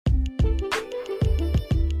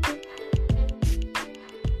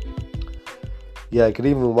Yeah, good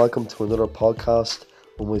evening and welcome to another podcast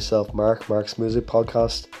with myself, Mark's Music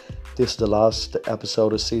Podcast. This is the last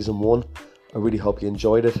episode of season 1. I really hope you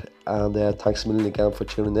enjoyed it, and thanks a million again for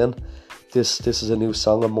tuning in. This is a new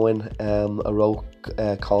song of mine I wrote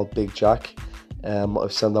called Big Jack.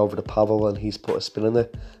 I've sent over to Pavel and he's put a spin in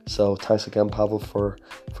it. So thanks again, Pavel, for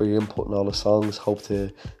your input in all the songs. Hope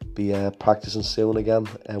to be practicing soon again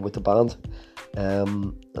with the band.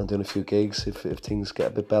 I'm doing a few gigs if things get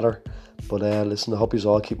a bit better. But listen, I hope you're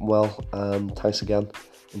all keeping well, and thanks again.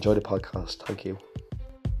 Enjoy the podcast. Thank you.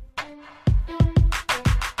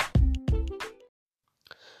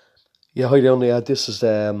 Yeah, hi down there. This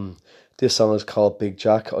song is called Big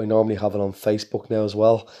Jack. I normally have it on Facebook now as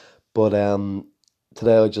well, but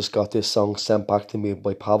today I just got this song sent back to me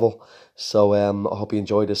by Pavel. So I hope you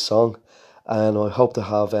enjoy this song, and I hope to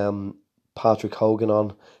have Patrick Hogan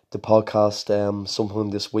on the podcast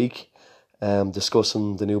sometime this week,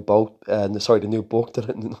 discussing the new book. The new book that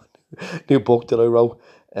I wrote,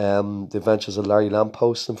 The Adventures of Larry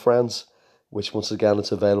Lamppost and Friends, which once again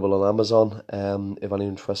it's available on Amazon. If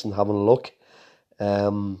anyone's interested in having a look.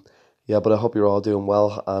 But I hope you're all doing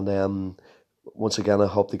well, and once again I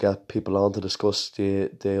hope to get people on to discuss the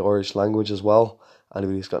Irish language as well.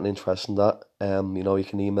 Anybody's got an interest in that, you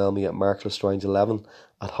can email me at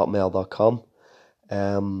marklestrange11@hotmail.com.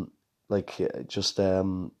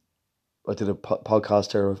 I did a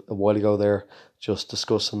podcast there a while ago there, just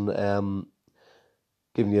discussing,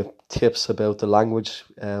 giving you tips about the language,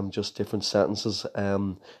 just different sentences.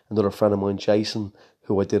 Another friend of mine, Jason,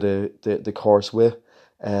 who I did the course with,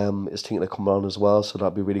 is thinking of coming on as well, so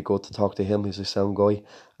that'd be really good to talk to him. He's a sound guy,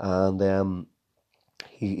 and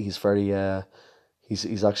he's very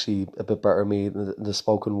he's actually a bit better than me in the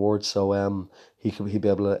spoken word, so he'd be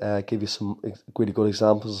able to give you some really good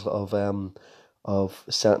examples of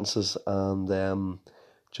sentences and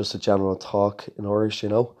just a general talk in Irish,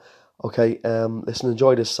 Okay, listen,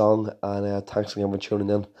 enjoy this song, and thanks again for tuning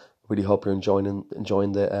in. Really hope you're enjoying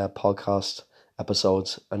the podcast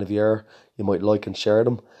episodes, and if you are, you might like and share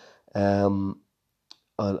them on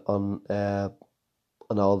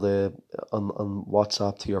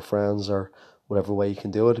WhatsApp to your friends, or whatever way you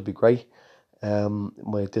can do it. It'd be great.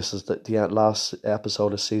 This is the last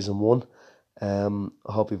episode of season 1. I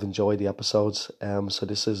hope you've enjoyed the episodes. So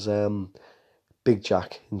this is Big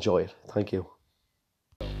Jack. Enjoy it. Thank you.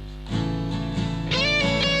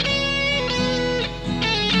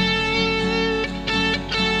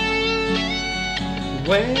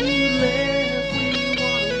 When you left, we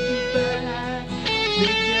wanted you back,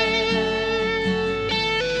 Big Jack.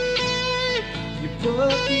 You put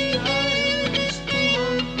the Irish team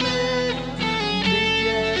on the map, Big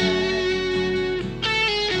Jack.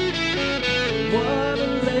 What a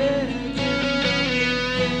legend of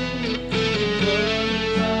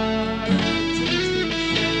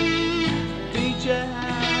Big Jack.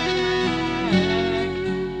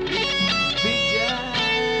 Big Jack.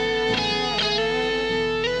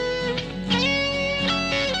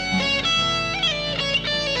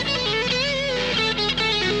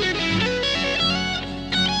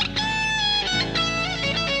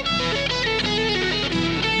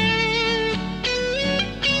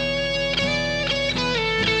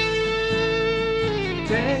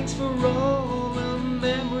 Thanks for all the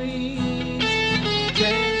memories.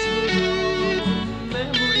 Thanks for all the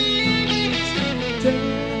memories.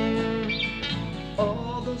 Thanks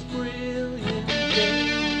all those brilliant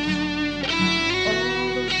days. All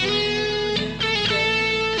those brilliant days.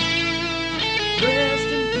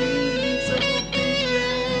 Rest in peace, oh Big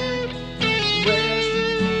Jack. Rest in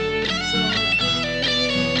peace, oh Big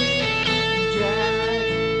Jack.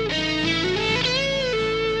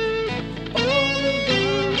 All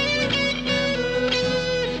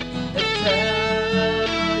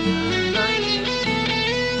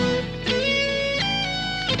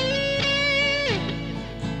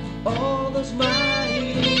of all those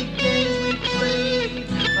mighty games we played,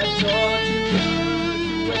 I taught you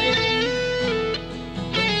good ways.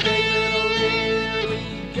 But they never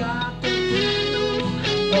really got to do.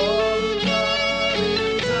 All the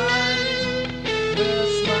mother's eyes were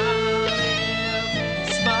smiling,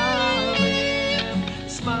 smiling,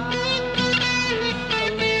 smiling.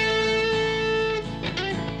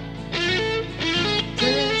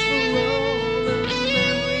 Thanks for all the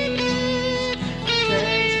memories.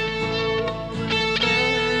 Thanks for all the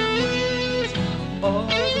memories. All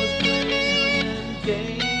those brilliant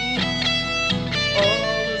games.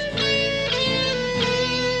 All those brilliant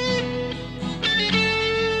games.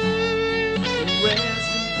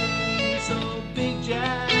 Rest in peace, oh Big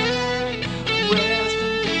Jack. Rest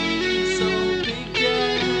in peace, oh Big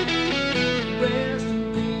Jack. Rest in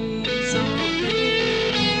peace, oh Big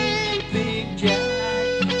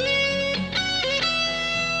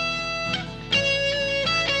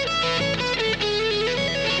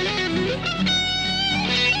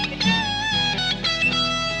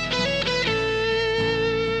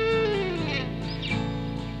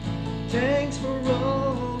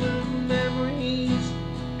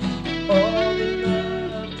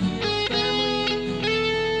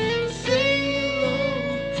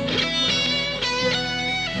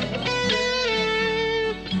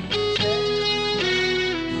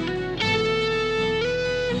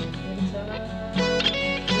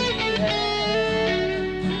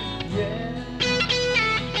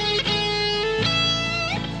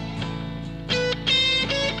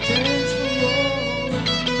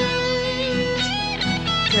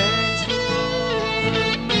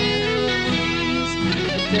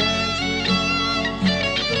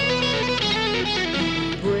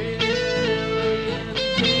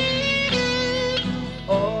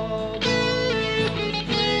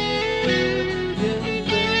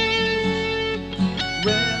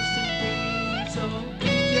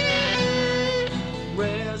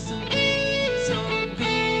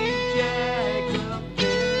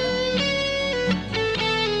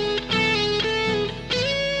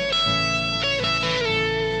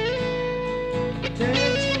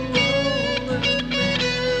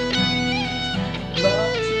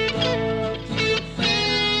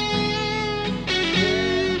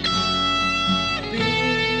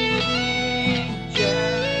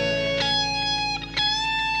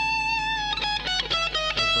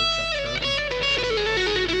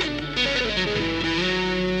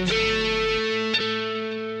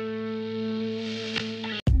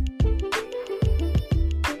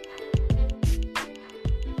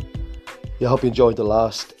I hope you enjoyed the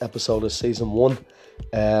last episode of season 1.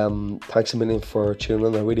 Thanks a million for tuning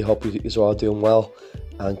in. I really hope you are all doing well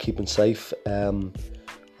and keeping safe. Keep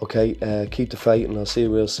the faith, and I'll see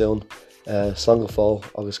you real soon. Song of Fall,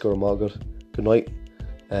 Agus Gura Magad. Good night,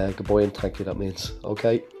 goodbye, and thank you, that means.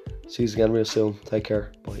 Okay, see you again real soon. Take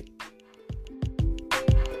care, bye.